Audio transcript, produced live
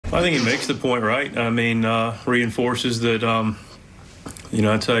I think he makes the point right. I mean, reinforces that,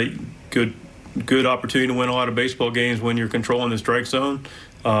 I'd say good opportunity to win a lot of baseball games when you're controlling the strike zone.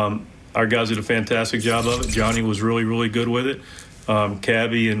 Our guys did a fantastic job of it. Johnny was really, really good with it.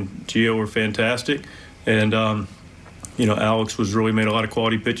 Cabby and Gio were fantastic. And, Alex was really made a lot of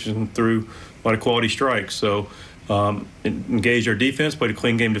quality pitches and threw a lot of quality strikes. So engaged our defense, played a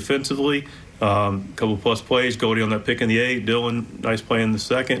clean game defensively. Couple plus plays, Goldie on that pick in the eighth, Dylan, nice play in the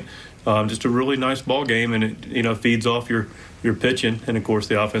second. Just a really nice ball game, and it feeds off your pitching, and of course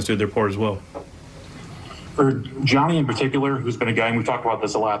the offense did their part as well. For Johnny in particular, who's been a guy, and we've talked about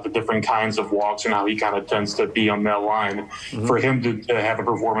this a lot, the different kinds of walks and how he kind of tends to be on that line. Mm-hmm. For him to have a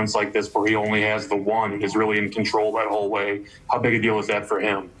performance like this where he only has the one, is really in control that whole way. How big a deal is that for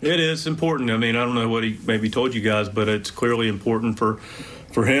him? It is important. I mean, I don't know what he maybe told you guys, but it's clearly important for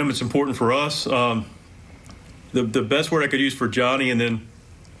him. It's important for us. The best word I could use for Johnny and then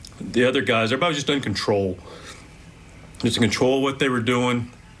the other guys, everybody was just in control. Just in control of what they were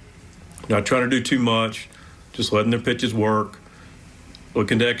doing, not trying to do too much, just letting their pitches work,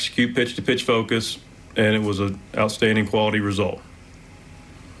 looking to execute pitch-to-pitch focus, and it was an outstanding quality result.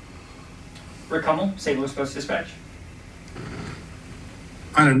 Rick Hummel, St. Louis Post-Dispatch.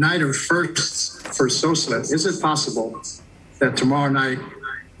 On a night of firsts for Sosa, is it possible that tomorrow night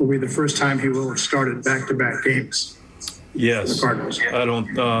will be the first time he will have started back-to-back games? Yes. The Cardinals. I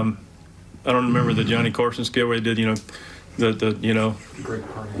don't remember the Johnny Carson scale where they did, the Great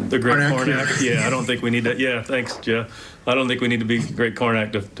Carnac. Yeah, I don't think we need that. Yeah, thanks, Jeff. I don't think we need to be Great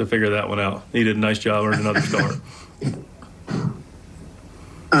Carnac to figure that one out. He did a nice job, earned another start.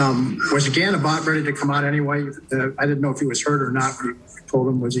 Was Gant about ready to come out anyway? I didn't know if he was hurt or not. You told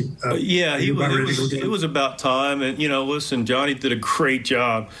him, was he? Yeah, it was about time. And, listen, Johnny did a great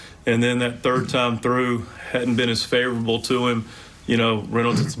job. And then that third time through hadn't been as favorable to him.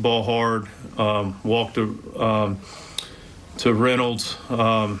 Reynolds hits the ball hard, walked to Reynolds,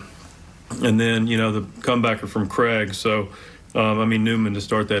 and then, the comebacker from Craig. So, Newman to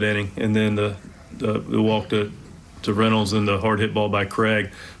start that inning. And then the walk to Reynolds and the hard hit ball by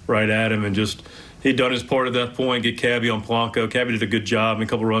Craig right at him. And just he'd done his part at that point, get Cabby on Polanco. Cabby did a good job, and a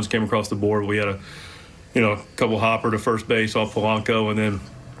couple runs came across the board. We had a couple hopper to first base off Polanco, and then,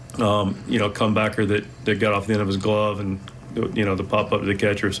 comebacker that got off the end of his glove and, the pop up to the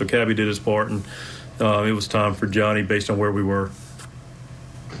catcher. So Cabby did his part, and it was time for Johnny based on where we were.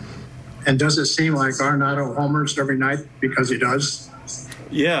 And does it seem like Arenado homers every night because he does?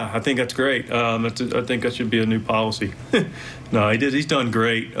 Yeah, I think that's great. I think that should be a new policy. No, he did. He's done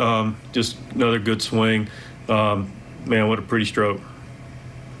great. Just another good swing. Man, what a pretty stroke.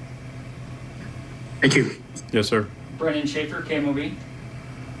 Thank you. Yes, sir. Brendan Schaefer, KMOV.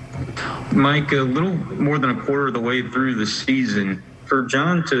 Mike, a little more than a quarter of the way through the season, for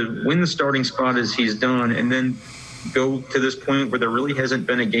John to win the starting spot as he's done and then go to this point where there really hasn't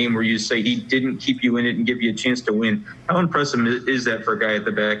been a game where you say he didn't keep you in it and give you a chance to win. How impressive is that for a guy at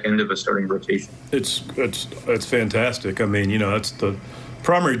the back end of a starting rotation? It's fantastic. That's the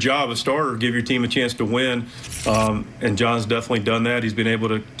primary job of a starter, give your team a chance to win. And John's definitely done that. He's been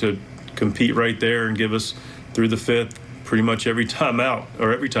able to compete right there and give us through the fifth pretty much every time out,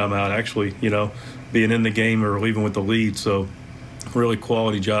 actually, being in the game or leaving with the lead. So really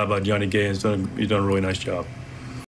quality job by Johnny Gant. He's done a really nice job.